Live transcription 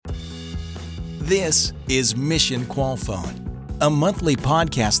This is Mission Qualfon, a monthly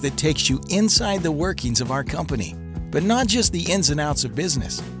podcast that takes you inside the workings of our company, but not just the ins and outs of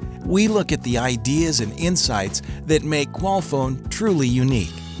business. We look at the ideas and insights that make Qualfon truly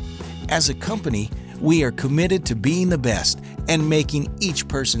unique. As a company, we are committed to being the best and making each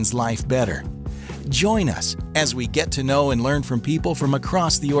person's life better. Join us as we get to know and learn from people from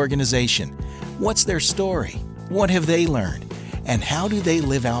across the organization. What's their story? What have they learned? And how do they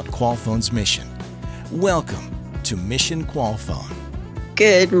live out Qualfon's mission? Welcome to Mission Qualfon.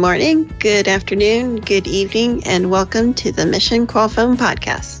 Good morning, good afternoon, good evening, and welcome to the Mission Qualfon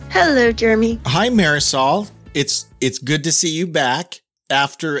podcast. Hello, Jeremy. Hi, Marisol. It's good to see you back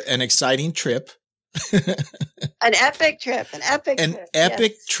after an exciting trip. An epic trip.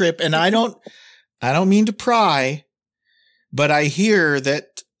 Yes. Trip. And I don't mean to pry, but I hear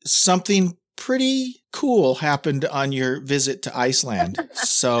that something pretty cool happened on your visit to Iceland.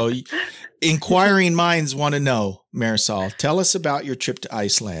 So inquiring minds want to know, Marisol, tell us about your trip to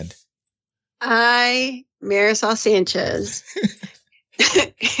Iceland. Marisol Sanchez,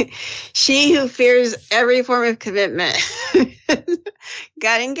 she who fears every form of commitment,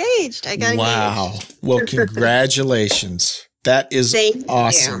 got engaged. I got engaged. Wow. Well, congratulations. That is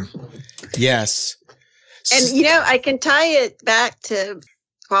awesome. Yes. And, I can tie it back to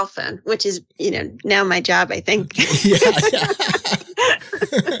Qualfon, which is, now my job, I think. Yeah.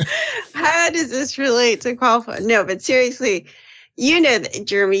 How does this relate to Qualfon? No, but seriously,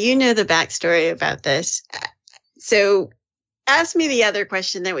 Jeremy, you know the backstory about this. So ask me the other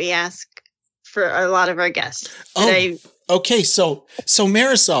question that we ask for a lot of our guests. Okay. So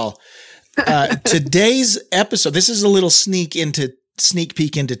Marisol, today's episode, this is a little sneak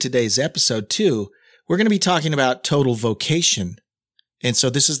peek into today's episode too. We're going to be talking about total vocation. And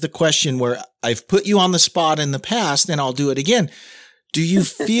so this is the question where I've put you on the spot in the past, and I'll do it again. Do you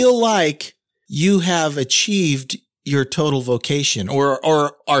feel like you have achieved your total vocation or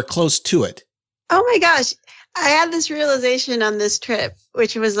are close to it? Oh my gosh. I had this realization on this trip,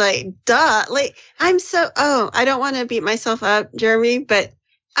 which was like, duh. Like, I don't want to beat myself up, Jeremy, but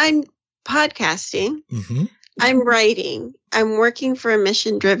I'm podcasting. Mm-hmm. I'm writing. I'm working for a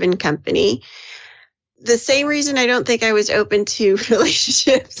mission-driven company. The same reason I don't think I was open to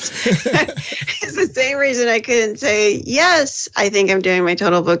relationships is the same reason I couldn't say, yes, I think I'm doing my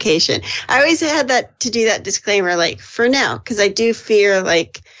total vocation. I always had to do that disclaimer, like, for now, because I do fear,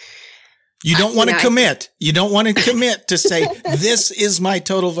 like, you don't want to commit. You don't want to commit to say, this is my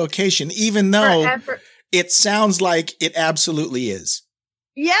total vocation, even though it sounds like it absolutely is.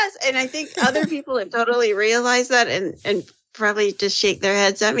 Yes. And I think other people have totally realized that and probably just shake their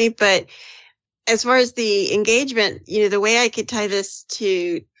heads at me. But as far as the engagement, the way I could tie this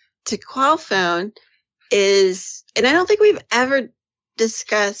to Qualfon is, and I don't think we've ever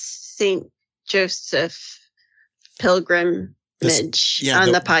discussed St. Joseph pilgrimage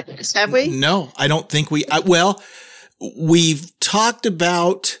on the podcast, have we? No, I don't think we. We've talked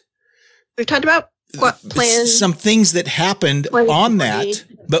about. What plans, some things that happened on that,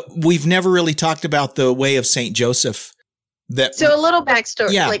 but we've never really talked about the way of St. Joseph. So a little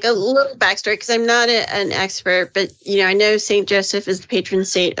backstory, because I'm not an expert, but, I know St. Joseph is the patron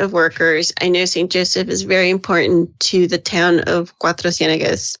saint of workers. I know St. Joseph is very important to the town of Cuatro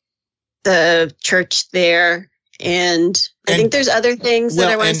Ciénegas, the church there. And I think there's other things that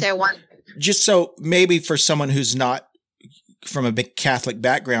I want to say. Just so maybe for someone who's not from a big Catholic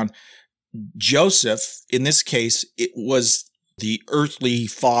background, Joseph, in this case, it was the earthly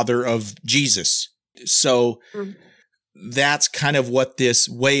father of Jesus. So that's kind of what this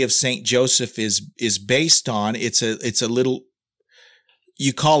way of St. Joseph is based on. It's a little,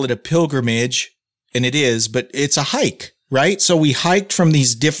 you call it a pilgrimage, and it is, but it's a hike, right? So we hiked from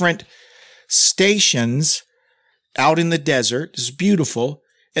these different stations out in the desert. It's beautiful.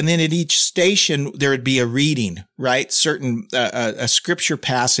 And then at each station, there would be a reading, right? Certain, a scripture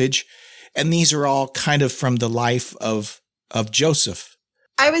passage. And these are all kind of from the life of Joseph.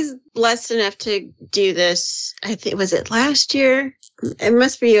 I was blessed enough to do this. I think, was it last year? It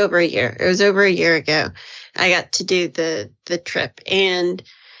must be over a year. It was over a year ago. I got to do the trip. And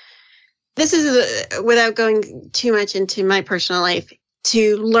this is, without going too much into my personal life,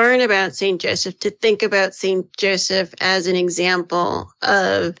 to learn about St. Joseph, to think about St. Joseph as an example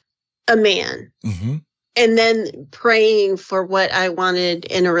of a man. Mm-hmm. And then praying for what I wanted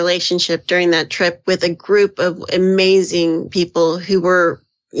in a relationship during that trip with a group of amazing people who were,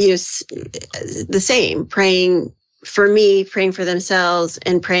 the same, praying for me, praying for themselves,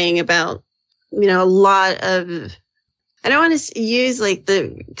 and praying about, a lot of, I don't want to use like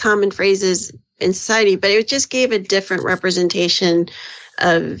the common phrases in society, but it just gave a different representation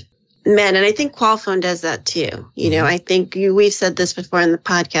of men, and I think Qualfon does that too. I think we've said this before in the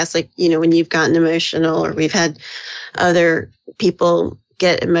podcast, like, when you've gotten emotional or we've had other people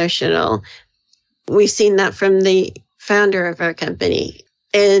get emotional, we've seen that from the founder of our company.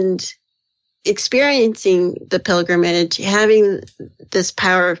 And experiencing the pilgrimage, having this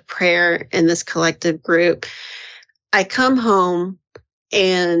power of prayer in this collective group, I come home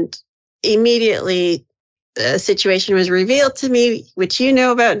and immediately a situation was revealed to me, which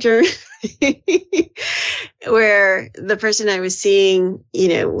about Germany, where the person I was seeing,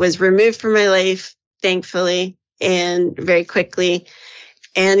 was removed from my life, thankfully, and very quickly.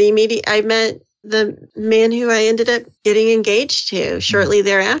 And immediately I met the man who I ended up getting engaged to shortly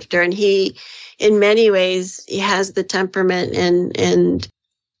thereafter. And he, in many ways, he has the temperament and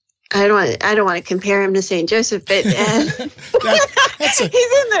I don't want to compare him to St. Joseph, but he's in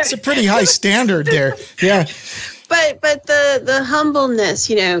there. It's a pretty high standard there. Yeah. But the humbleness,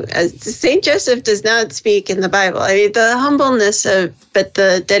 St. Joseph does not speak in the Bible. I mean, the humbleness but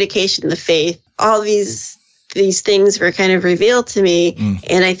the dedication, the faith, all these things were kind of revealed to me,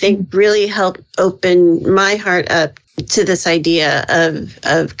 and I think really helped open my heart up to this idea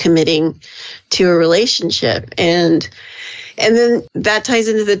of committing to a relationship. And then that ties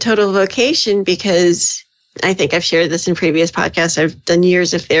into the total vocation, because I think I've shared this in previous podcasts. I've done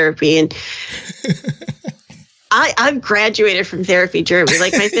years of therapy, and I've graduated from therapy, Jeremy.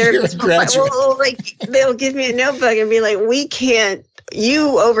 Like, my therapist they'll give me a notebook and be like, you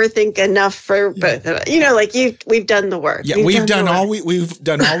overthink enough for both of us. We've done the work. Yeah, we've done all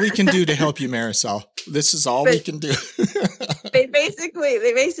we can do to help you, Marisol. This is all we can do. They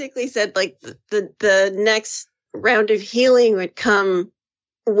basically said, like, the next round of healing would come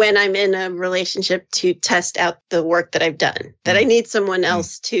when I'm in a relationship to test out the work that I've done, that I need someone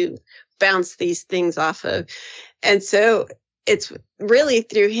else to bounce these things off of. And so it's really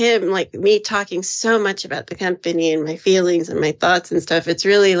through him, like me talking so much about the company and my feelings and my thoughts and stuff. It's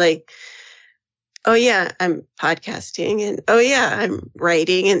really like, oh yeah, I'm podcasting, and oh yeah, I'm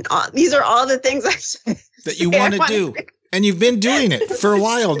writing, and these are all the things I say that you want to do. And you've been doing it for a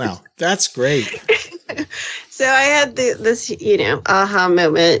while now. That's great. So I had this, aha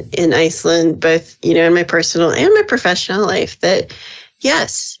moment in Iceland, both, in my personal and my professional life, that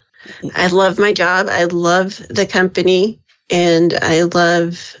yes, I love my job. I love the company, and I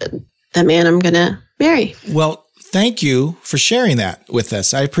love the man I'm going to marry. Well, thank you for sharing that with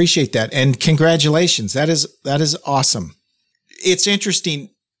us. I appreciate that. And congratulations. That is awesome. It's interesting.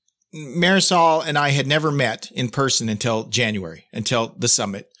 Marisol and I had never met in person until January, until the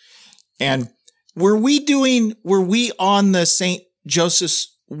summit. And were we on the St.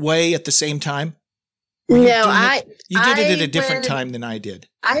 Joseph's Way at the same time? No, you did it at a different time than I did.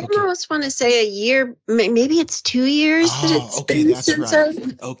 I almost want to say a year, maybe it's 2 years. Okay, that's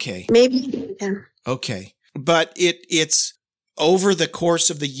right. Okay. Maybe. Yeah. Okay. But it's over the course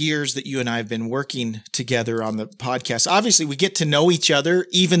of the years that you and I have been working together on the podcast. Obviously, we get to know each other,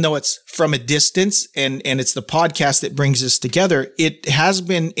 even though it's from a distance, and it's the podcast that brings us together. It has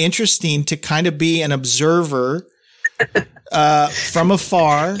been interesting to kind of be an observer from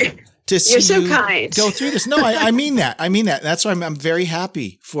afar to see You're so kind. Go through this. No, I mean that. That's why I'm very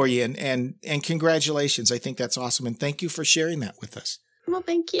happy for you, and congratulations. I think that's awesome, and thank you for sharing that with us. Well,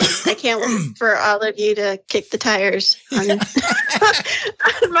 thank you. I can't wait for all of you to kick the tires on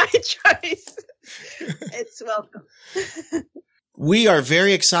my choice. It's welcome. We are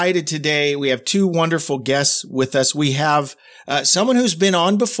very excited today. We have two wonderful guests with us. We have someone who's been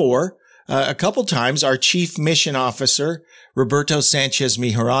on before a couple times. Our Chief Mission Officer, Roberto Sanchez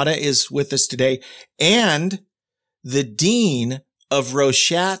Mejorada, is with us today. And the Dean of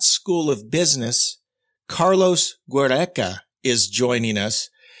Rochat School of Business, Carlos Guereca, is joining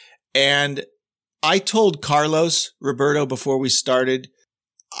us. And I told Carlos, Roberto, before we started,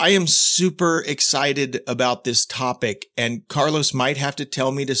 I am super excited about this topic, and Carlos might have to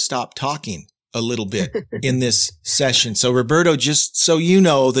tell me to stop talking a little bit in this session. So Roberto, just so you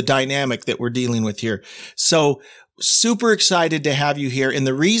know the dynamic that we're dealing with here. So super excited to have you here. And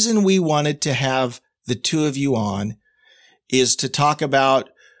the reason we wanted to have the two of you on is to talk about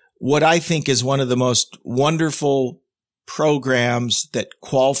what I think is one of the most wonderful programs that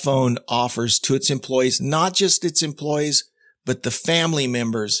Qualfon offers to its employees, not just its employees, but the family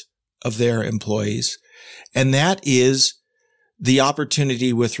members of their employees. And that is the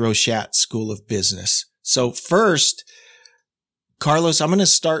opportunity with Rochat School of Business. So first, Carlos, I'm going to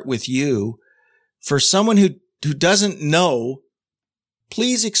start with you. For someone who doesn't know,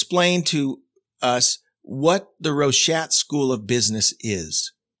 please explain to us what the Rochat School of Business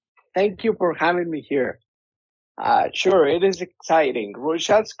is. Thank you for having me here. Sure, it is exciting.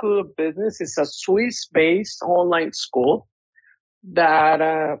 Rochat School of Business is a Swiss-based online school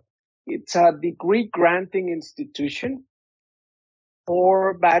that it's a degree-granting institution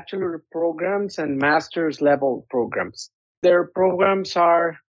for bachelor programs and master's level programs. Their programs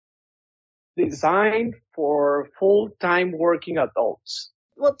are designed for full-time working adults.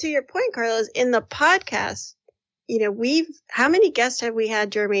 Well, to your point, Carlos, in the podcast, how many guests have we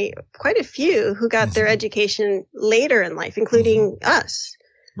had, Jeremy? Quite a few who got their education later in life, including us.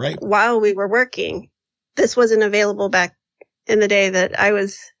 Right. While we were working. This wasn't available back in the day that I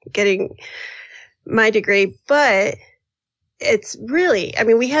was getting my degree, but it's really,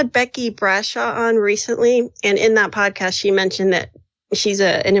 we had Becky Brashaw on recently, and in that podcast, she mentioned that she's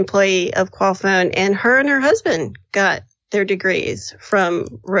an employee of Qualfon, and her husband got their degrees from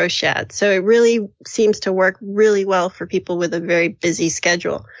Rochat. So it really seems to work really well for people with a very busy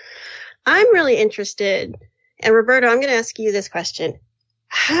schedule. I'm really interested, and Roberto, I'm going to ask you this question.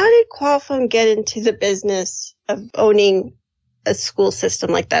 How did Qualfon get into the business of owning a school system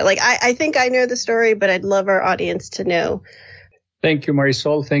like that? Like, I think I know the story, but I'd love our audience to know. Thank you,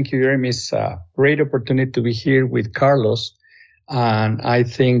 Marisol. Thank you, Jeremy. It's a great opportunity to be here with Carlos. And I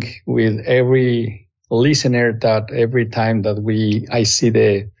think with every listener that every time that I see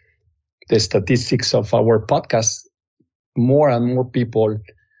the statistics of our podcast, more and more people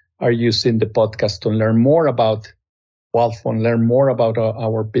are using the podcast to learn more about Qualfon, learn more about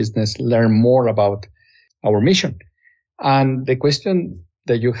our business, learn more about our mission. And the question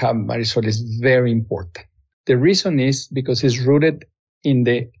that you have, Marisol, is very important. The reason is because it's rooted in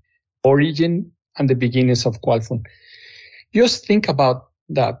the origin and the beginnings of Qualfon. Just think about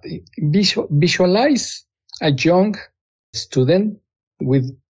that. Visualize a young student with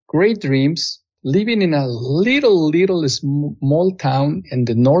great dreams living in a little small town in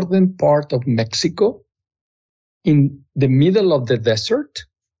the northern part of Mexico, in the middle of the desert,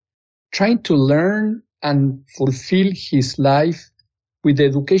 trying to learn and fulfill his life with the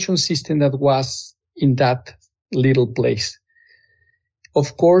education system that was in that little place.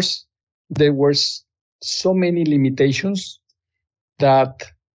 Of course, there were so many limitations that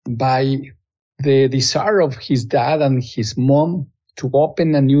by the desire of his dad and his mom to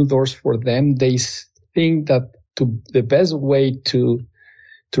open a new doors for them, they think that the best way to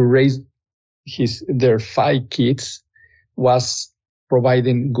raise their 5 kids was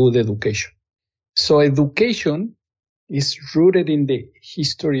providing good education. So education is rooted in the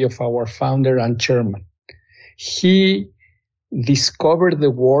history of our founder and chairman. He discovered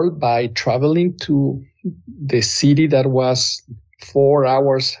the world by traveling to the city that was 4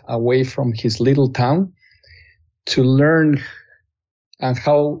 hours away from his little town to learn and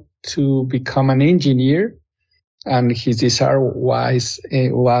how to become an engineer. And his desire was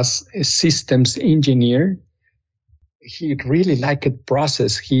a systems engineer. He really liked the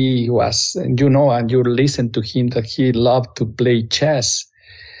process. He was, and you listen to him that he loved to play chess.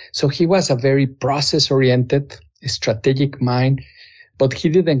 So he was a very process-oriented, strategic mind, but he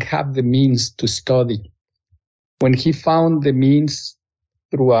didn't have the means to study. When he found the means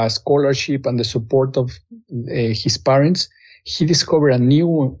through a scholarship and the support of his parents, he discovered a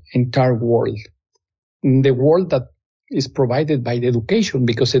new entire world. The world that is provided by the education,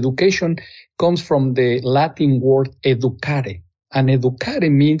 because education comes from the Latin word educare. And educare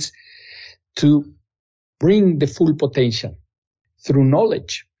means to bring the full potential through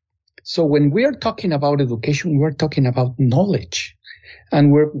knowledge. So when we are talking about education, we're talking about knowledge.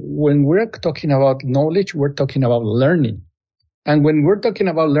 And when we're talking about knowledge, we're talking about learning. And when we're talking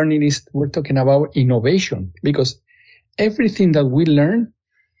about learning, we're talking about innovation, because everything that we learn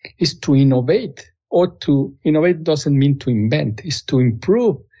is to innovate. Or to innovate doesn't mean to invent, it's to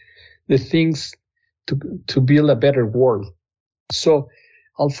improve the things to build a better world. So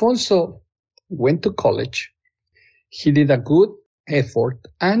Alfonso went to college. He did a good effort.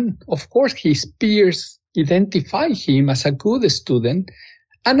 And of course, his peers identify him as a good student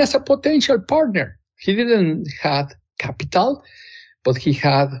and as a potential partner. He didn't have capital, but he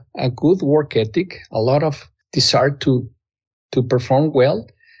had a good work ethic, a lot of desire to perform well.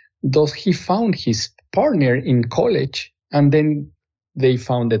 Thus, he found his partner in college, and then they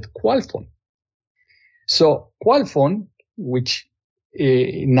founded Qualfon. So Qualfon, which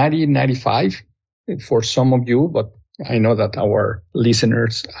in 1995, for some of you, but I know that our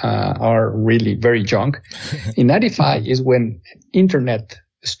listeners are really very young. In 95 is when internet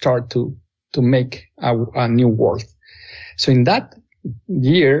started to make a new world. So in that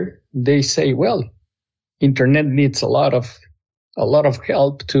year, they say, well, internet needs a lot of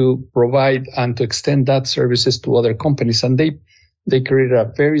help to provide and to extend that services to other companies. And they created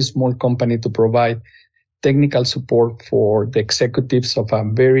a very small company to provide technical support for the executives of a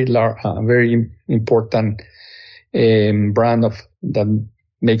very large, very important brand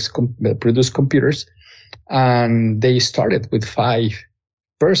that produce computers. And they started with 5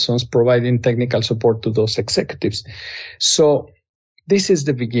 persons providing technical support to those executives. So this is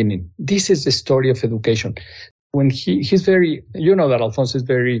the beginning. This is the story of education. When he's very, that Alfonso is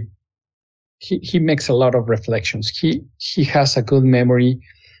very, he makes a lot of reflections. He has a good memory,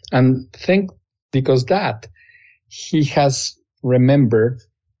 and because that he has remembered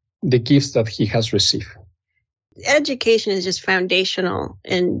the gifts that he has received. Education is just foundational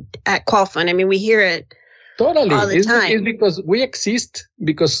at Qualfon. I mean, we hear it totally all the time. It's because we exist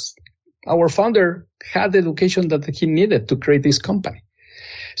because our founder had the education that he needed to create this company.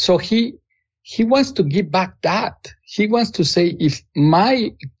 So he wants to give back that. He wants to say, if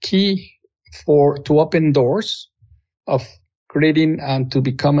my key to open doors of creating and to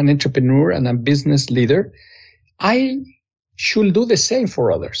become an entrepreneur and a business leader, I should do the same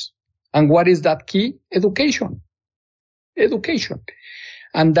for others. And what is that key? Education.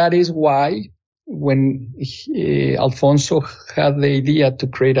 And that is why when Alfonso had the idea to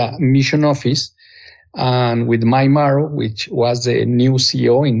create a mission office, and with Mike Morrow, which was the new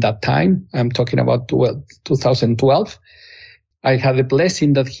CEO in that time, I'm talking about 2012, I had the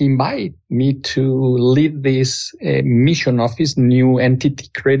blessing that he invited me to lead this mission office, new entity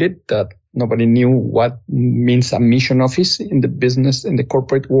created that nobody knew what means a mission office in the business, in the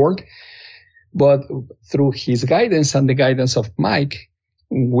corporate world. But through his guidance and the guidance of Mike,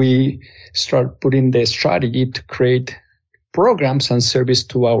 we start putting the strategy to create programs and service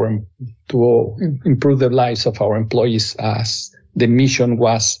to improve the lives of our employees, as the mission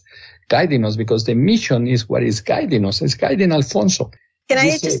was guiding us, because the mission is what is guiding us. It's guiding Alfonso. Can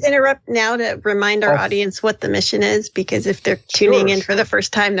I just interrupt now to remind our audience what the mission is? Because if they're tuning in for the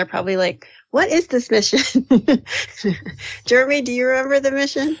first time, they're probably like, what is this mission? Jeremy, do you remember the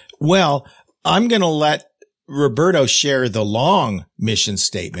mission? Well, I'm going to let Roberto share the long mission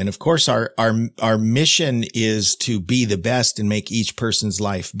statement. Of course, our mission is to be the best and make each person's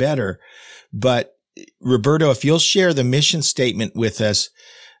life better. But Roberto, if you'll share the mission statement with us,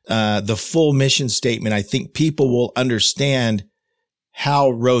 the full mission statement, I think people will understand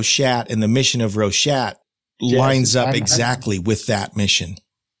how Rochat and the mission of Rochat lines up exactly with that mission.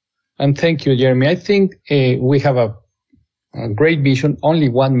 And thank you, Jeremy. I think we have a great mission, only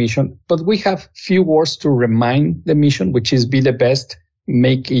one mission, but we have few words to remind the mission, which is be the best,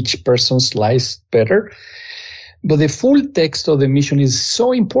 make each person's lives better. But the full text of the mission is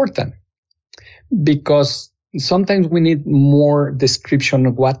so important because sometimes we need more description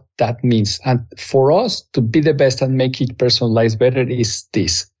of what that means. And for us to be the best and make each person's lives better is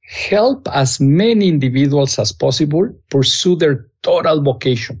this: help as many individuals as possible pursue their total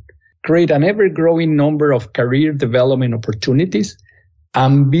vocation, create an ever-growing number of career development opportunities,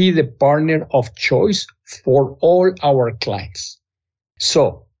 and be the partner of choice for all our clients.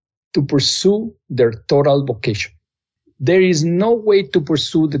 So, to pursue their total vocation. There is no way to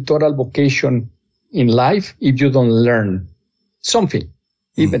pursue the total vocation in life if you don't learn something.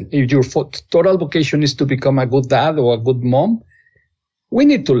 Even if your total vocation is to become a good dad or a good mom, we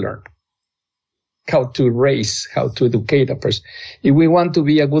need to learn how to raise, how to educate a person. If we want to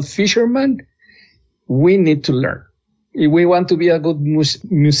be a good fisherman, we need to learn. If we want to be a good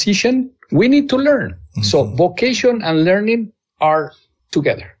musician, we need to learn. Mm-hmm. So vocation and learning are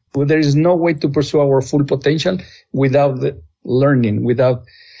together. There is no way to pursue our full potential without the learning, without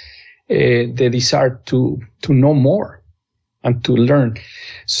the desire to know more and to learn.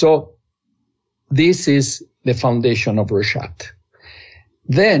 So this is the foundation of Rochat.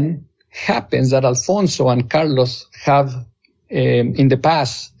 Then happens that Alfonso and Carlos have in the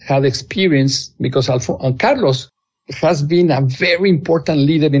past had experience, because Carlos has been a very important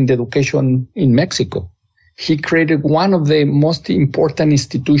leader in the education in Mexico. He created one of the most important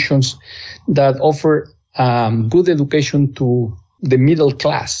institutions that offer good education to the middle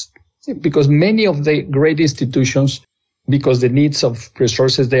class, because many of the great institutions, because the needs of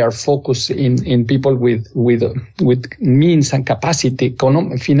resources, they are focused in people with means and capacity,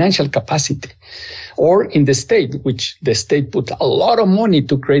 financial capacity, or in the state, which the state put a lot of money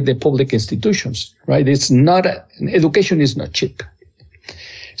to create the public institutions, right? Education is not cheap.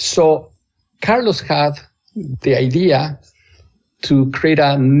 So Carlos had the idea to create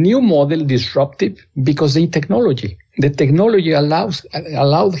a new model, disruptive, because the technology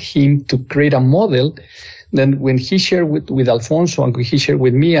allowed him to create a model. Then when he shared with Alfonso and he shared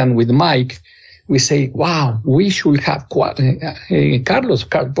with me and with Mike, we say, wow, we should have Carlos.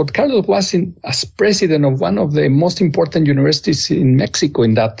 But Carlos was as president of one of the most important universities in Mexico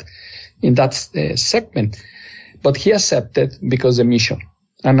in in that segment. But he accepted because the mission.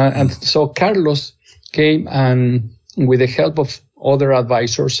 And so Carlos came, and with the help of other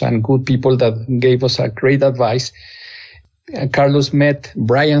advisors and good people that gave us a great advice, Carlos met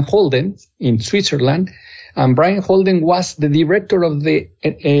Brian Holden in Switzerland. And Brian Holden was the director of the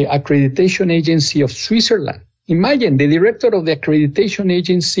accreditation agency of Switzerland. Imagine, the director of the accreditation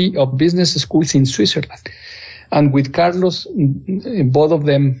agency of business schools in Switzerland. And with Carlos, both of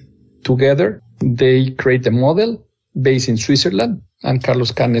them together, they create a model based in Switzerland, and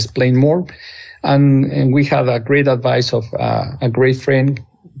Carlos can explain more. And we had a great advice of a great friend,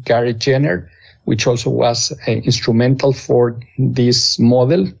 Gary Jenner, which also was instrumental for this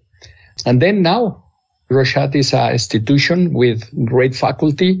model. And then now, Rochat is an institution with great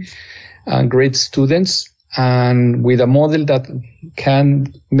faculty and great students, and with a model that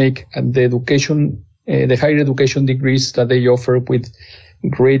can make the education, the higher education degrees that they offer with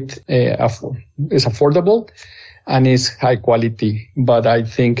great, is affordable and is high quality. But I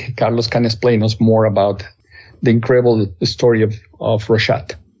think Carlos can explain us more about the incredible story of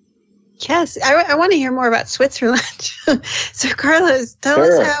Rochat. Yes, I want to hear more about Switzerland. So Carlos, tell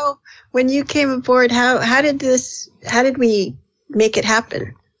us how, when you came aboard, how did we make it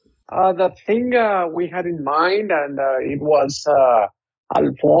happen? The thing we had in mind, and it was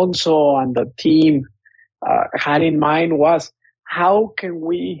Alfonso and the team had in mind, was how can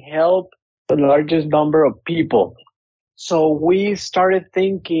we help the largest number of people? So we started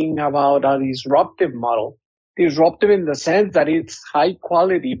thinking about a disruptive model. Disruptive in the sense that it's high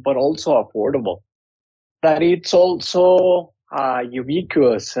quality, but also affordable. That it's also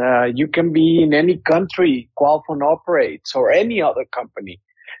ubiquitous. You can be in any country Qualfon operates, or any other company,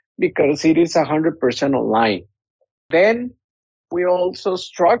 because it is 100% online. Then we also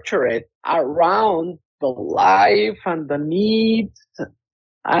structure it around the life and the needs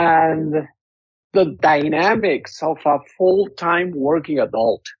and the dynamics of a full-time working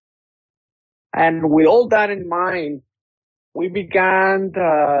adult. And with all that in mind, we began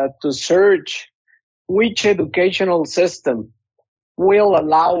to search which educational system will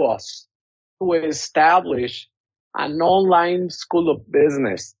allow us to establish an online school of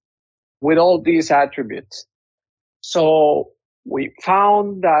business with all these attributes. So we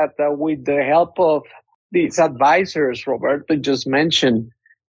found that with the help of these advisors Roberto just mentioned,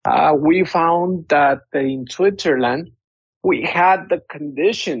 we found that in Switzerland, we had the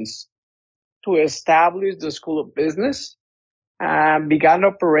conditions to establish the School of Business and began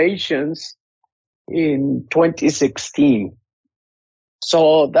operations in 2016.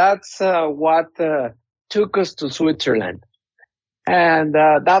 So that's what took us to Switzerland. And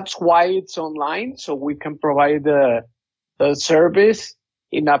that's why it's online, so we can provide the service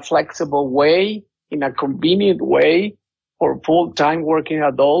in a flexible way, in a convenient way for full-time working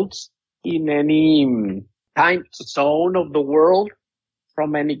adults in any time zone of the world,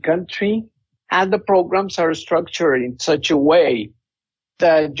 from any country. And the programs are structured in such a way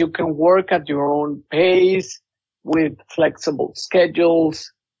that you can work at your own pace with flexible schedules,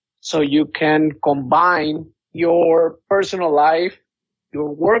 so you can combine your personal life, your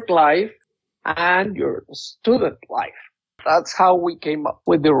work life, and your student life. That's how we came up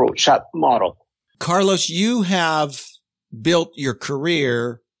with the Rochat model. Carlos, you have built your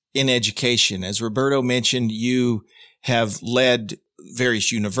career in education. As Roberto mentioned, you have led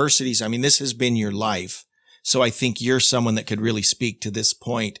various universities. I mean, this has been your life. So I think you're someone that could really speak to this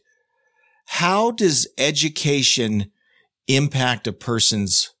point. How does education impact a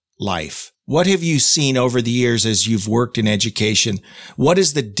person's life? What have you seen over the years as you've worked in education? What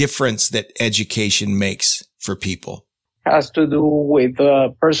is the difference that education makes for people? It has to do with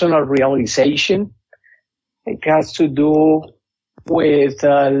personal realization. It has to do with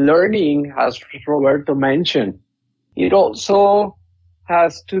learning, as Roberto mentioned. It also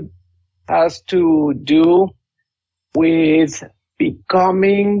has to do with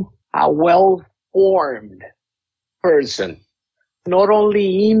becoming a well-formed person, not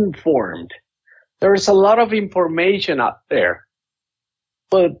only informed. There's a lot of information out there,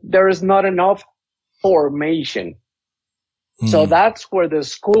 but there is not enough formation. So that's where the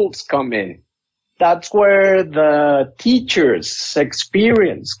schools come in. That's where the teachers'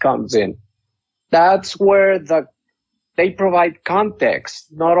 experience comes in. That's where they provide context,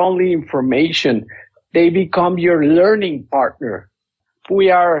 not only information. They become your learning partner. We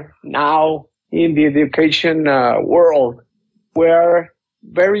are now in the education world. We're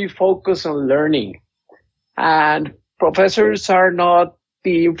very focused on learning. And professors are not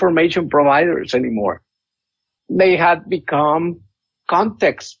the information providers anymore. They had become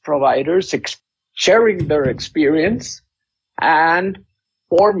context providers, sharing their experience and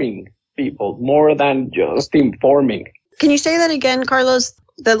forming people more than just informing. Can you say that again, Carlos?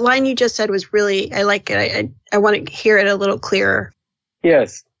 The line you just said was really, I like it. I want to hear it a little clearer.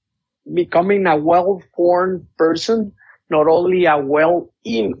 Yes. Becoming a well-formed person, not only a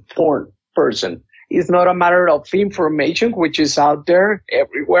well-informed person. It's not a matter of information, which is out there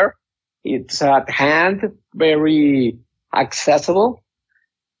everywhere. It's at hand, very accessible.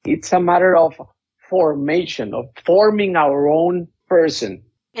 It's a matter of formation, of forming our own person.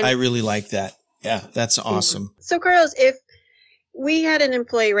 I really like that. Yeah, that's awesome. So, Carlos, if we had an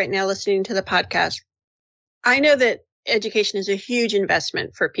employee right now listening to the podcast, I know that education is a huge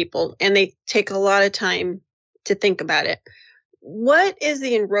investment for people, and they take a lot of time to think about it. What is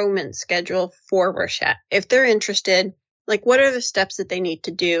the enrollment schedule for Rochat? If they're interested, like, what are the steps that they need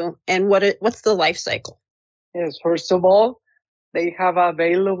to do, and what's the life cycle? Yes, first of all, they have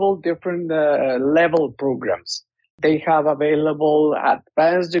available different level programs. They have available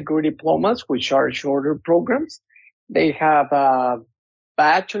advanced degree diplomas, which are shorter programs. They have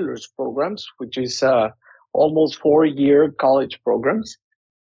bachelor's programs, which is almost 4-year college programs.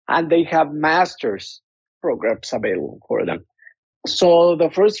 And they have master's programs available for them. So the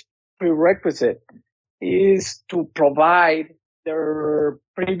first prerequisite is to provide their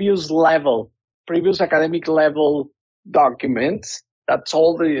previous academic level documents. That's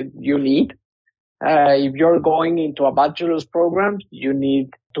all that you need. If you're going into a bachelor's program, you need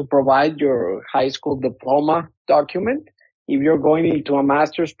to provide your high school diploma document. If you're going into a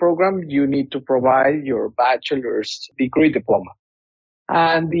master's program, you need to provide your bachelor's degree diploma.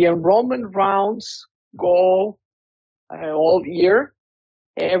 And the enrollment rounds go all year.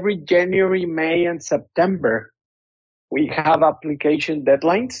 Every January, May, and September, we have application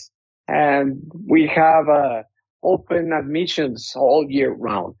deadlines, and we have open admissions all year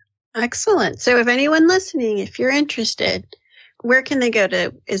round. Excellent. So if anyone listening, if you're interested, where can they go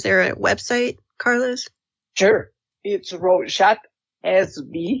to? Is there a website, Carlos? Sure. It's Rochat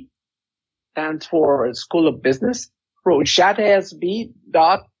SB, stands for School of Business,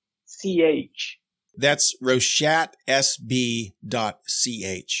 rochatsb.ch. That's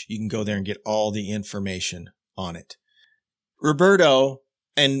rochatsb.ch. You can go there and get all the information on it. Roberto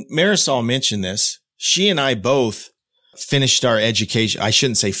and Marisol mentioned this. She and I both finished our education. I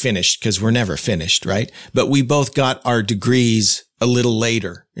shouldn't say finished because we're never finished, right? But we both got our degrees a little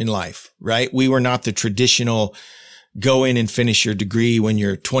later in life, right? We were not the traditional go in and finish your degree when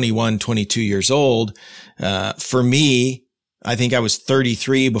you're 21, 22 years old. For me, I think I was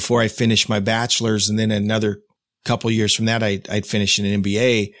 33 before I finished my bachelor's. And then another couple of years from that, I'd finished an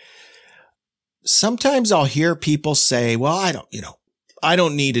MBA. Sometimes I'll hear people say, well, I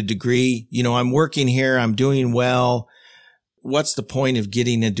don't need a degree. I'm working here. I'm doing well. What's the point of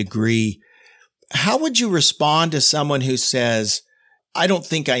getting a degree? How would you respond to someone who says, I don't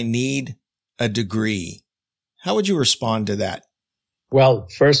think I need a degree? How would you respond to that? Well,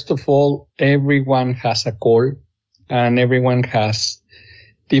 first of all, everyone has a call and everyone has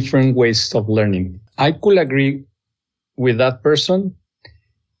different ways of learning. I could agree with that person,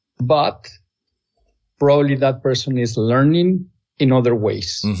 but probably that person is learning in other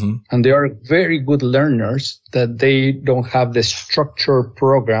ways. Mm-hmm. And they are very good learners that they don't have the structured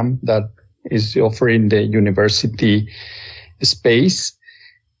program that is offered in the university space,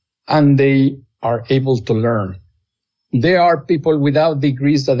 and they are able to learn. There are people without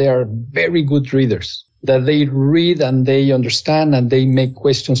degrees that they are very good readers, that they read and they understand and they make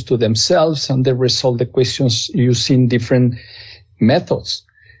questions to themselves and they resolve the questions using different methods.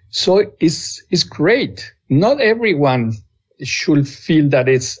 So it's great. Not everyone should feel that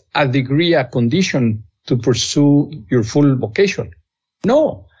it's a degree, a condition to pursue your full vocation.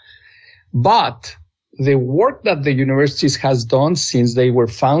 No. But the work that the universities has done since they were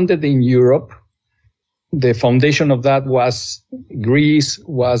founded in Europe, the foundation of that was Greece,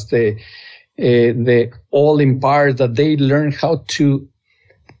 was the old empire, that they learned how to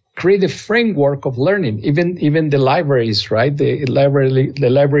create a framework of learning. Even the libraries, right? The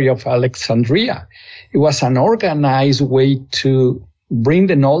library of Alexandria. It was an organized way to bring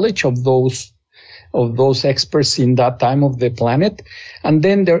the knowledge of those experts in that time of the planet. And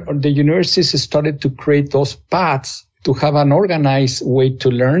then the universities started to create those paths to have an organized way to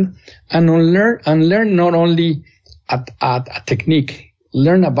learn and learn not only a technique,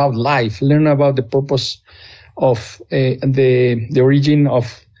 learn about life, learn about the purpose of the origin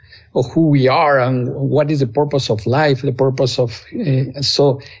of who we are and what is the purpose of life, the purpose of,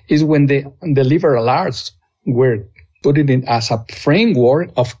 so is when the liberal arts were put it in as a framework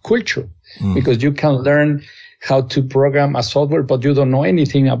of culture, because you can learn how to program a software, but you don't know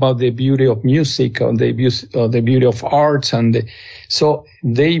anything about the beauty of music or the beauty of arts. So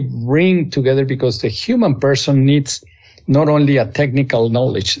they bring together because the human person needs not only a technical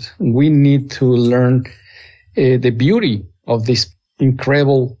knowledge. We need to learn the beauty of this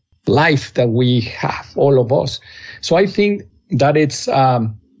incredible life that we have, all of us. So I think that it's a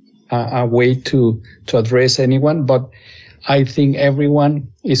way to address anyone, but I think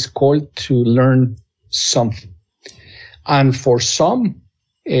everyone is called to learn something. And for some,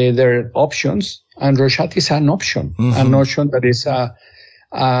 there are options, and Rochat is an option, an option that is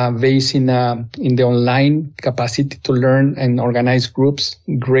based in the online capacity to learn and organize groups,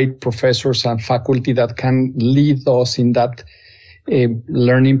 great professors and faculty that can lead us in that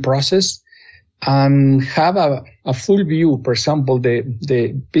learning process, and have a full view. For example,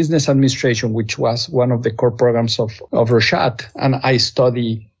 the business administration, which was one of the core programs of Rochat, and I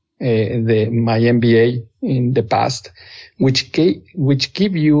study my MBA in the past, which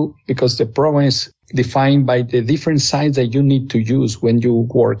give you, because the program is defined by the different sides that you need to use when you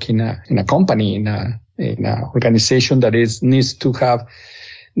work in a company, in a organization that needs to have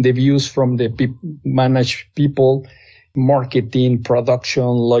the views from the managed people, marketing, production,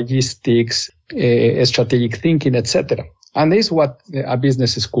 logistics, strategic thinking, etc. And this is what a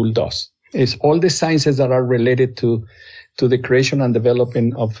business school does. It's all the sciences that are related to the creation and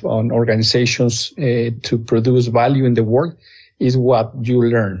development of organizations to produce value in the world is what you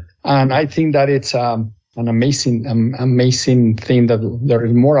learn. And I think that it's an amazing thing that there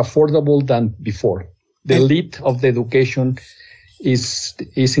is more affordable than before. The elite of the education is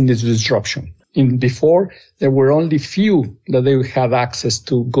in this disruption. Before, there were only few that they had access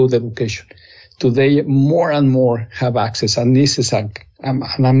to good education. Today, more and more have access. And this is an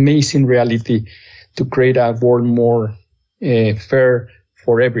amazing reality to create a world more fair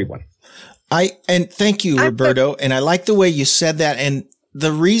for everyone. And thank you, Roberto. And I like the way you said that. And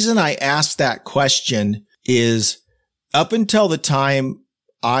the reason I asked that question is up until the time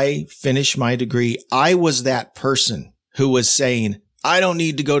I finished my degree, I was that person who was saying, I don't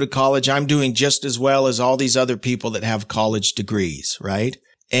need to go to college. I'm doing just as well as all these other people that have college degrees, right?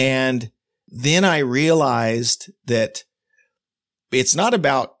 And then I realized that it's not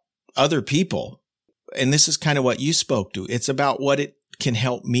about other people. And this is kind of what you spoke to. It's about what it can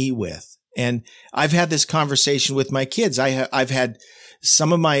help me with. And I've had this conversation with my kids. I've had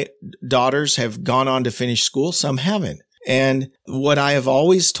some of my daughters have gone on to finish school. Some haven't. And what I have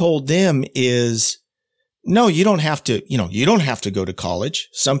always told them is, no, you don't have to, you don't have to go to college.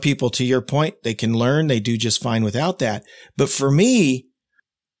 Some people, to your point, they can learn. They do just fine without that. But for me,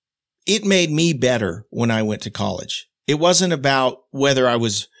 it made me better when I went to college. It wasn't about whether I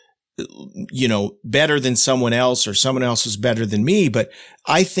was, better than someone else or someone else was better than me. But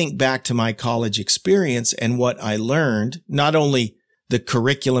I think back to my college experience and what I learned, not only the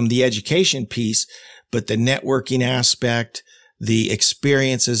curriculum, the education piece, but the networking aspect, the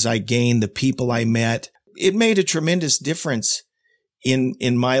experiences I gained, the people I met. It made a tremendous difference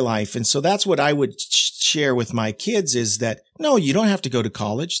in my life. And so that's what I would share with my kids is that, no, you don't have to go to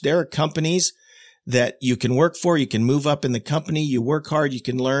college. There are companies that you can work for. You can move up in the company. You work hard. You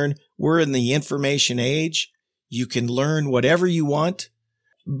can learn. We're in the information age. You can learn whatever you want.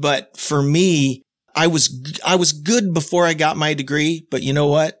 But for me, I was good before I got my degree, but you know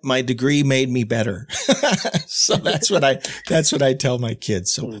what? My degree made me better. So that's what I tell my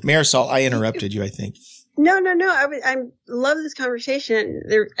kids. So Marisol, I interrupted you, I think. No. I love this conversation.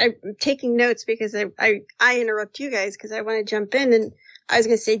 I'm taking notes because I interrupt you guys because I want to jump in. And I was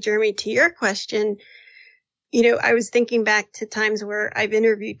going to say, Jeremy, to your question, I was thinking back to times where I've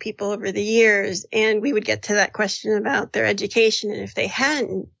interviewed people over the years and we would get to that question about their education. And if they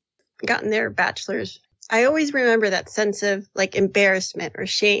hadn't gotten their bachelor's, I always remember that sense of like embarrassment or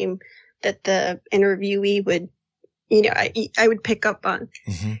shame that the interviewee would, I would pick up on.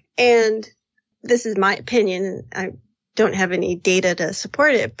 Mm-hmm. And this is my opinion. I don't have any data to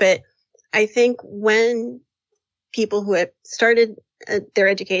support it, but I think when people who have started their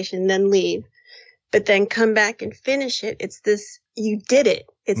education then leave, but then come back and finish it, it's this, you did it.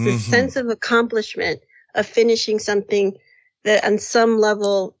 It's this sense of accomplishment of finishing something that on some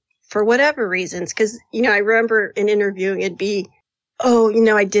level, for whatever reasons, because, I remember in interviewing, it'd be,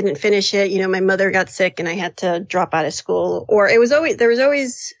 I didn't finish it. My mother got sick and I had to drop out of school. Or there was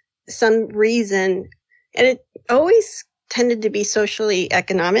always some reason. And it always tended to be socially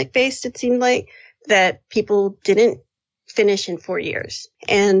economic based, it seemed like, that people didn't finish in 4 years.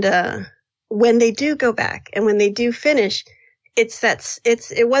 And when they do go back and when they do finish, it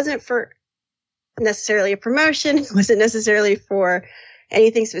wasn't for necessarily a promotion. It wasn't necessarily for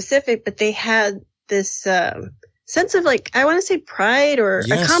anything specific, but they had this sense of like, I want to say pride or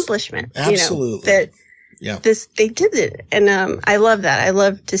accomplishment. Absolutely. They did it. And I love that. I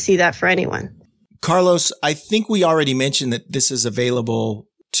love to see that for anyone. Carlos, I think we already mentioned that this is available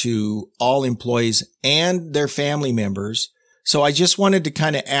to all employees and their family members. So I just wanted to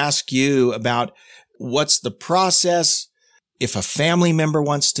kind of ask you about what's the process? If a family member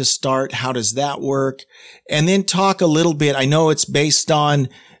wants to start, how does that work? And then talk a little bit. I know it's based on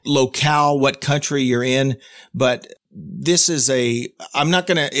locale, what country you're in, but this is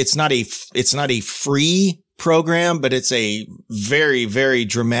it's not a free program, but it's a very, very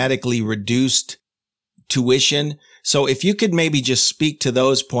dramatically reduced tuition. So if you could maybe just speak to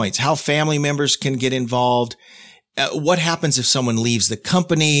those points, how family members can get involved, what happens if someone leaves the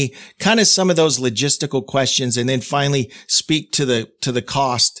company, kind of some of those logistical questions, and then finally speak to the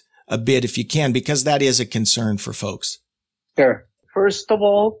cost a bit if you can, because that is a concern for folks. Sure. First of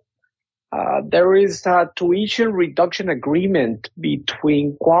all, there is a tuition reduction agreement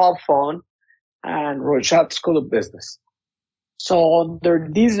between Qualfon and Rochat School of Business. So under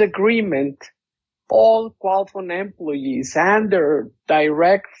this agreement, all Qualfon employees and their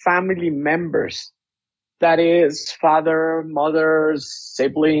direct family members, that is father, mothers,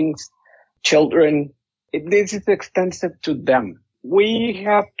 siblings, children, this is extensive to them. We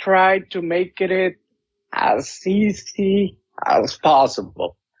have tried to make it as easy as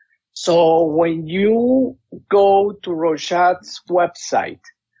possible. So when you go to Rochat's website,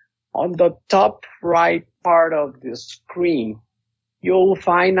 on the top right part of the screen, you'll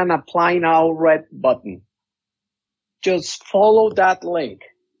find an Apply Now red button. Just follow that link.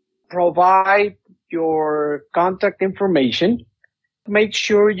 Provide your contact information. Make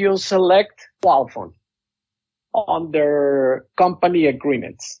sure you select Qualfon on their company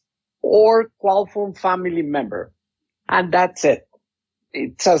agreements or Qualfon family member. And that's it.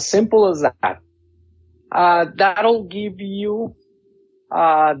 It's as simple as that. That'll give you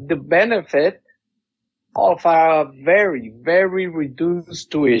the benefit of a very, very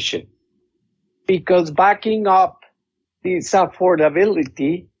reduced tuition. Because backing up this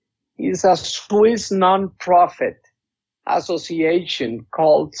affordability is a Swiss non-profit association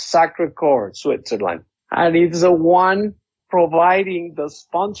called Sacré-Cœur, Switzerland. And it's the one providing the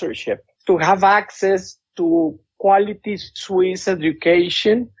sponsorship to have access to quality Swiss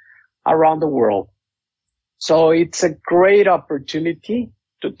education around the world. So it's a great opportunity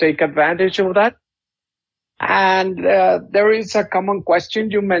to take advantage of that. And there is a common question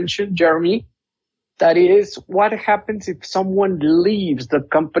you mentioned, Jeremy, that is, what happens if someone leaves the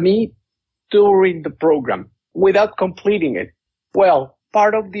company during the program without completing it? Well,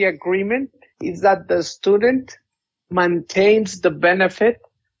 part of the agreement is that the student maintains the benefit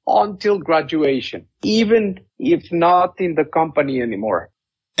until graduation, even if not in the company anymore.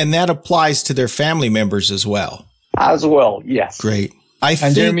 And that applies to their family members as well. As well, yes. Great.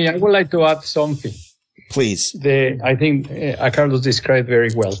 Jeremy, I would like to add something. Please. I think Carlos described very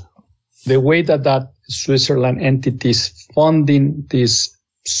well. The way that Switzerland entity is funding this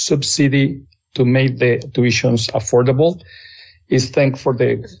subsidy to make the tuitions affordable is thanks for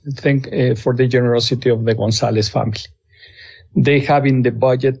the generosity of the Gonzalez family. They have in the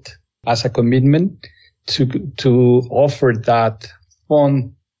budget as a commitment to offer that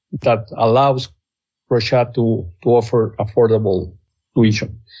fund that allows Rochat to offer affordable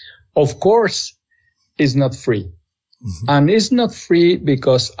tuition. Of course, it's not free. Mm-hmm. And it's not free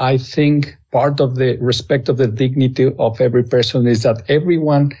because I think part of the respect of the dignity of every person is that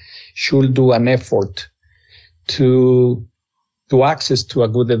everyone should do an effort to access to a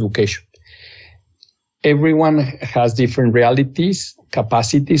good education. Everyone has different realities,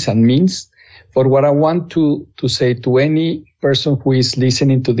 capacities, and means. But what I want to say to any person who is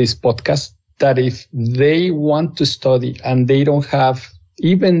listening to this podcast, that if they want to study and they don't have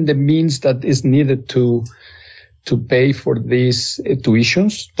even the means that is needed to pay for these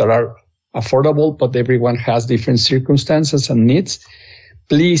tuitions that are affordable, but everyone has different circumstances and needs,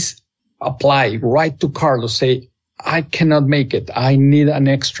 please apply. Write to Carlos. Say, I cannot make it. I need an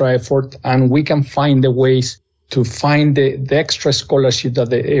extra effort, and we can find the ways to find the extra scholarship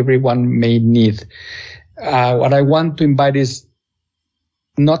that everyone may need. What I want to invite is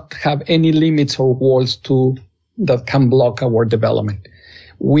not have any limits or walls that can block our development.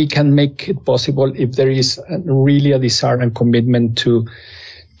 We can make it possible if there is really a desire and commitment to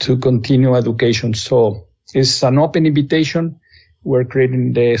continue education. So it's an open invitation. We're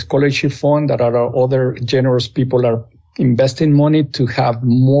creating the scholarship fund that our other generous people are investing money to have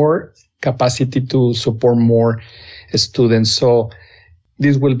more capacity to support more students. So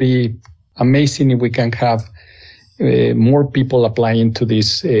this will be amazing if we can have more people applying to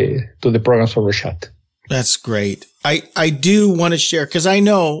this to the programs for Rochat. That's great. I do want to share, because I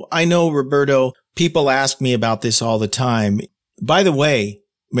know, Roberto, people ask me about this all the time. By the way,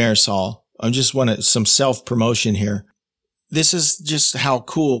 Marisol, I just want some self-promotion here. This is just how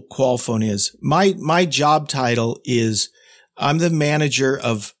cool Qualfon is. My job title is I'm the manager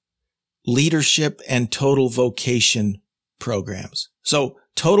of leadership and total vocation programs. So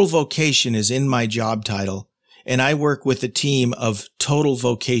total vocation is in my job title, and I work with a team of total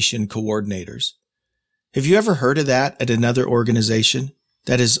vocation coordinators. Have you ever heard of that at another organization?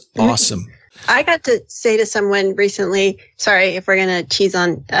 That is awesome. I got to say to someone recently, sorry if we're going to cheese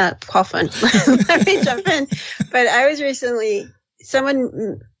on Qualfon, let me jump in. But I was recently,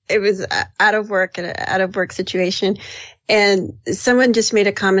 it was out of work situation. And someone just made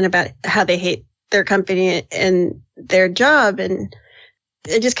a comment about how they hate their company and their job. And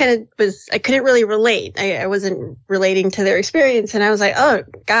it just kind of I couldn't really relate. I wasn't relating to their experience. And I was like, oh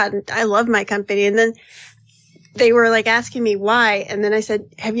God, I love my company. And then they were like asking me why. And then I said,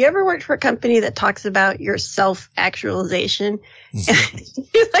 have you ever worked for a company that talks about your self-actualization? And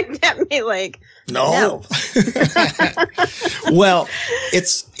you looked at me like, no. Well,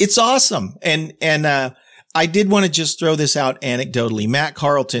 it's awesome. And I did want to just throw this out anecdotally. Matt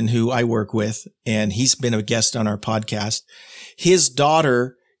Carlton, who I work with, and he's been a guest on our podcast. His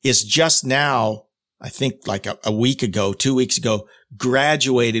daughter is just now, I think like a week ago, 2 weeks ago,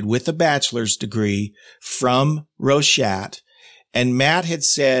 graduated with a bachelor's degree from Rochat. And Matt had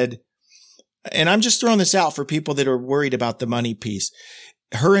said, and I'm just throwing this out for people that are worried about the money piece.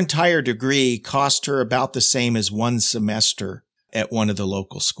 Her entire degree cost her about the same as one semester at one of the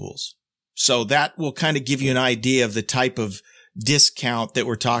local schools. So that will kind of give you an idea of the type of discount that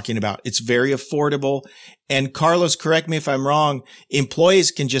we're talking about. It's very affordable. And Carlos, correct me if I'm wrong,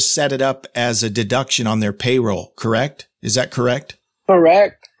 employees can just set it up as a deduction on their payroll, correct? Is that correct?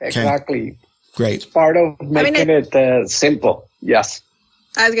 Correct. Exactly. Okay. Great. It's part of making it simple. Yes.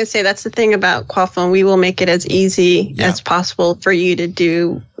 I was going to say, that's the thing about Qualfon. We will make it as easy as possible for you to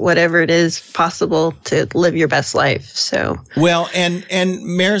do whatever it is possible to live your best life. So, well, and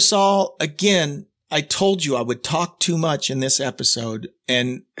Marisol, again, I told you I would talk too much in this episode,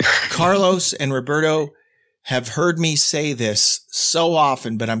 and Carlos and Roberto have heard me say this so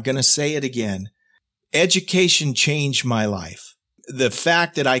often, but I'm going to say it again. Education changed my life. The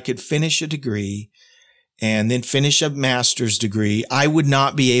fact that I could finish a degree and then finish a master's degree, I would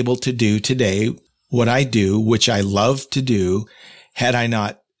not be able to do today what I do, which I love to do, had I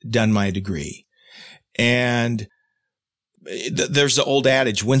not done my degree. And there's the old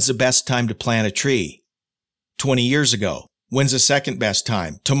adage, when's the best time to plant a tree? 20 years ago. When's the second best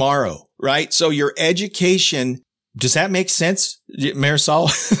time? Tomorrow, right? So your education, does that make sense, Marisol?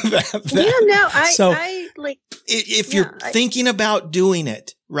 If you're thinking about doing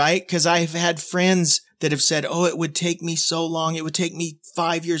it, right? Because I've had friends that have said, oh, it would take me so long. It would take me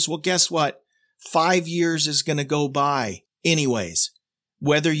 5 years. Well, guess what? 5 years is going to go by anyways,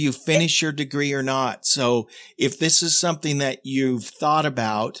 whether you finish your degree or not. So if this is something that you've thought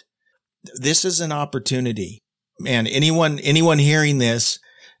about, this is an opportunity. Man, anyone hearing this,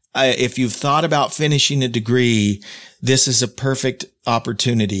 if you've thought about finishing a degree, this is a perfect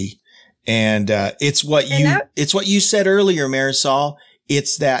opportunity. And it's what you said earlier, Marisol.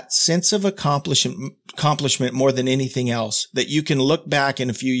 It's that sense of accomplishment more than anything else, that you can look back in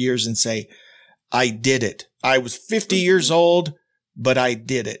a few years and say, I did it. I was 50 years old, but I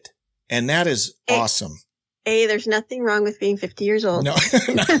did it. And that is awesome. There's nothing wrong with being 50 years old. No.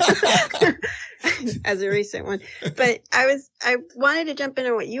 As a recent one. But I wanted to jump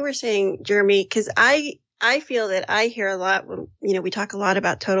into what you were saying, Jeremy, because I feel that I hear a lot when, we talk a lot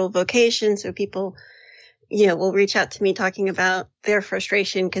about total vocation. So people, will reach out to me talking about their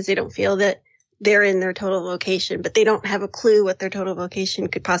frustration because they don't feel that they're in their total vocation, but they don't have a clue what their total vocation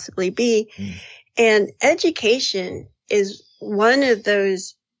could possibly be. And education is one of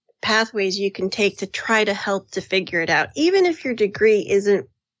those pathways you can take to try to help to figure it out. Even if your degree isn't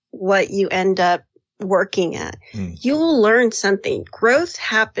what you end up working at, you will learn something. Growth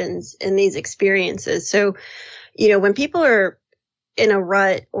happens in these experiences. So, when people are in a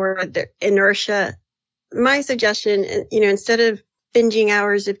rut or the inertia, my suggestion, instead of binging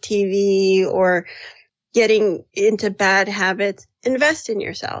hours of TV or getting into bad habits, invest in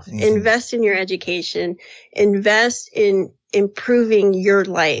yourself, invest in your education, invest in improving your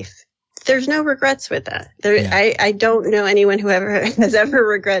life. There's no regrets with that. I don't know anyone who has ever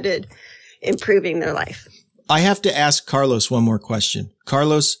regretted improving their life. I have to ask Carlos one more question.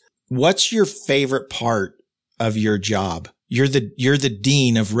 Carlos, what's your favorite part of your job? You're the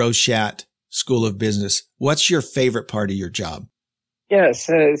dean of Rochat School of Business. What's your favorite part of your job? Yes,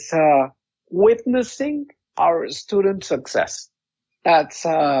 it's witnessing our student success. That's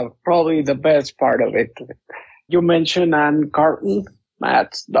probably the best part of it. You mentioned Ann Carton,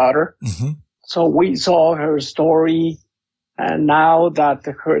 Matt's daughter. Mm-hmm. So we saw her story, and now that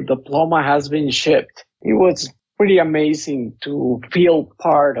her diploma has been shipped, it was pretty amazing to feel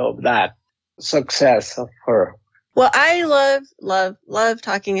part of that success of her. Well, I love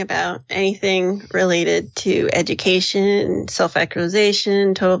talking about anything related to education,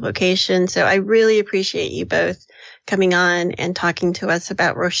 self-actualization, total vocation. So I really appreciate you both coming on and talking to us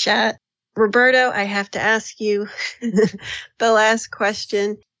about Rochat. Roberto, I have to ask you the last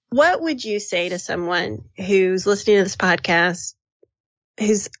question. What would you say to someone who's listening to this podcast,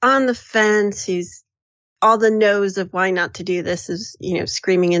 who's on the fence, who's all the no's of why not to do this is,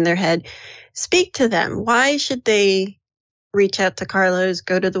 screaming in their head? Speak to them. Why should they reach out to Carlos,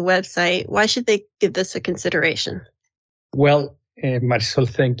 go to the website? Why should they give this a consideration? Well, Marisol,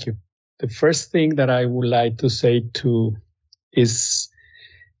 thank you. The first thing that I would like to say is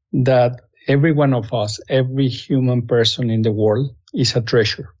that every one of us, every human person in the world is a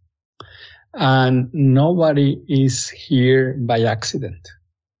treasure. And nobody is here by accident.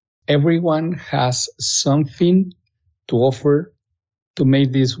 Everyone has something to offer to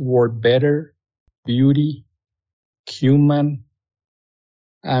make this world better, beauty, human,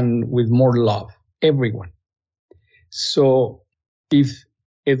 and with more love. Everyone. So if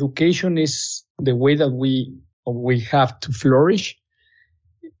education is the way that we have to flourish,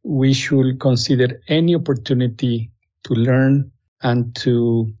 we should consider any opportunity to learn and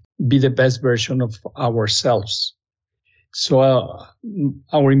to be the best version of ourselves. So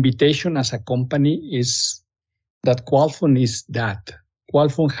our invitation as a company is that Qualfon is that.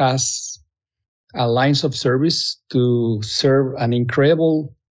 Qualfon has a lines of service to serve an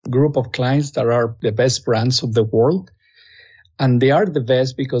incredible group of clients that are the best brands of the world. And they are the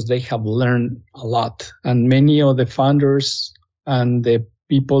best because they have learned a lot. And many of the founders and the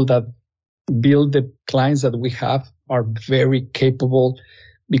people that build the clients that we have are very capable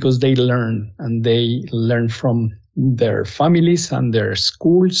because they learn, and they learn from their families and their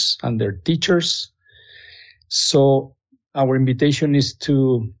schools and their teachers. So our invitation is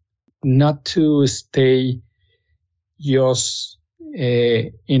to not to stay just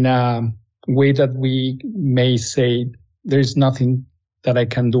in a way that we may say there's nothing that I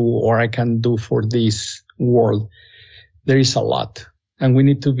can do or I can do for this world. There is a lot, and we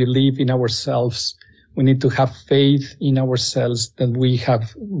need to believe in ourselves. We need to have faith in ourselves that we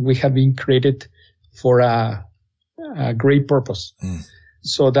have been created for a great purpose. Mm.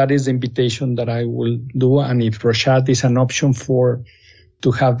 So that is the invitation that I will do. And if Rochat is an option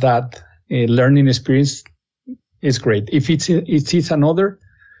to have that learning experience, is great. If it's another,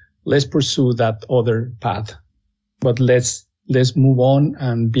 let's pursue that other path. But let's move on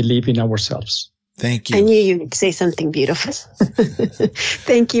and believe in ourselves. Thank you. I knew you would say something beautiful.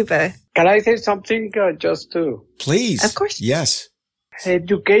 Thank you both. Can I say something just to? Please. Of course. Yes.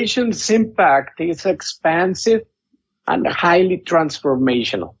 Education's impact is expansive and highly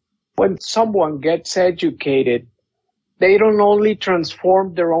transformational. When someone gets educated, they don't only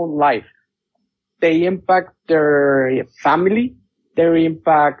transform their own life. They impact their family, they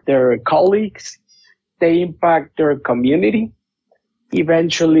impact their colleagues, they impact their community,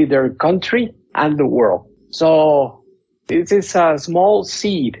 eventually their country and the world. So this is a small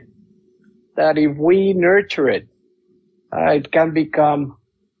seed that if we nurture it, it can become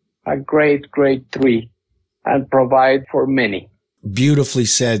a great, great tree and provide for many. Beautifully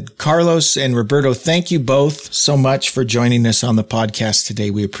said. Carlos and Roberto, thank you both so much for joining us on the podcast today.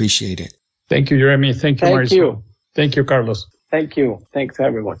 We appreciate it. Thank you, Jeremy. Thank you, Marisol. Thank you, Carlos. Thank you. Thanks,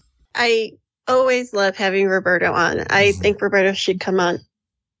 everyone. I always love having Roberto on. I think Roberto should come on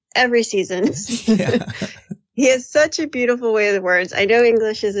every season. Yeah. He has such a beautiful way of the words. I know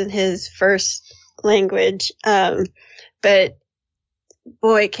English isn't his first language, but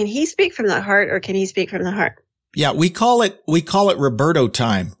boy, can he speak from the heart, or can he speak from the heart? Yeah, we call it Roberto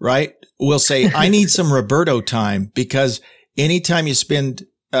time, right? We'll say, I need some Roberto time, because anytime you spend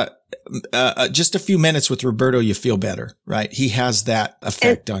just a few minutes with Roberto, you feel better, right? He has that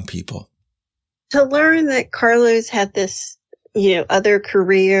effect on people. To learn that Carlos had this, other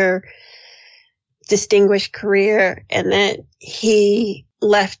career, distinguished career, and that he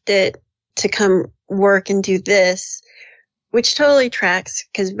left it to come work and do this, which totally tracks,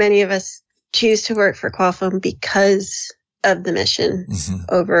 because many of us choose to work for Qualfon because of the mission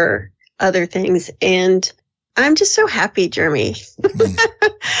over other things. And I'm just so happy, Jeremy.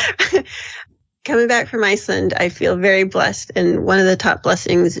 coming back from Iceland, I feel very blessed. And one of the top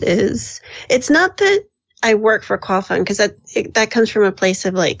blessings is, it's not that I work for Qualfon, because that comes from a place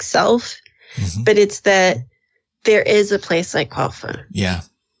of like self, but it's that there is a place like Qualfon. Yeah.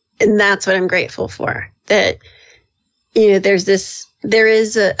 And that's what I'm grateful for. That, there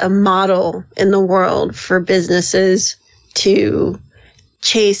is a model in the world for businesses to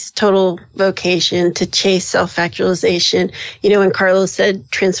chase total vocation, to chase self-actualization. When Carlos said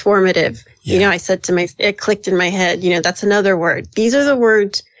transformative, I said it clicked in my head, that's another word. These are the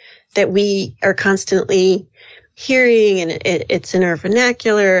words that we are constantly hearing, and it's in our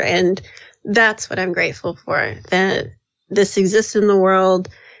vernacular. And that's what I'm grateful for, that this exists in the world.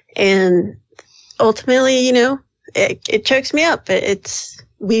 And ultimately, it chokes me up.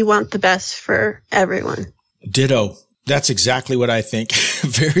 We want the best for everyone. Ditto. That's exactly what I think.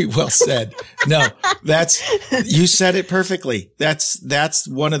 Very well said. No, you said it perfectly. That's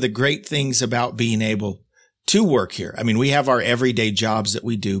one of the great things about being able to work here. I mean, we have our everyday jobs that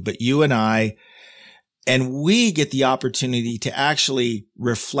we do, but you and I, and we get the opportunity to actually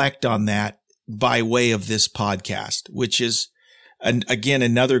reflect on that by way of this podcast, which is, again,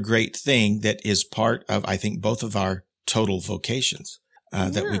 another great thing that is part of, I think, both of our total vocations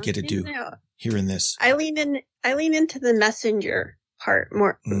that we get to do here in this. I lean into the messenger part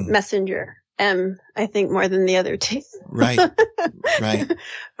more. Messenger, I think, more than the other two. Right. Right.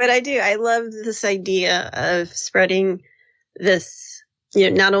 But I do. I love this idea of spreading this,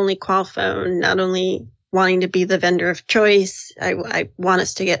 not only Qualfon, not only wanting to be the vendor of choice. I want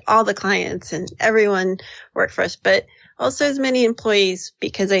us to get all the clients and everyone work for us, but also as many employees,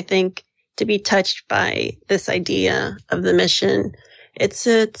 because I think to be touched by this idea of the mission, it's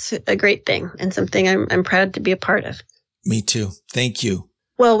a great thing and something I'm proud to be a part of. Me too. Thank you.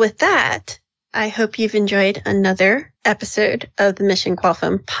 Well, with that, I hope you've enjoyed another episode of the Mission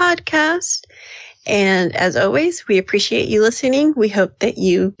Qualfon podcast. And as always, we appreciate you listening. We hope that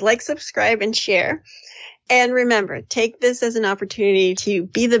you like, subscribe, and share. And remember, take this as an opportunity to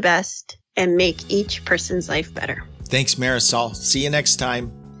be the best and make each person's life better. Thanks, Marisol. See you next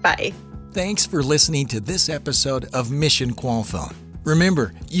time. Bye. Thanks for listening to this episode of Mission Qualfon.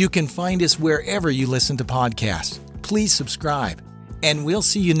 Remember, you can find us wherever you listen to podcasts. Please subscribe, and we'll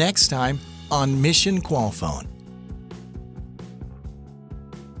see you next time on Mission Qualfon.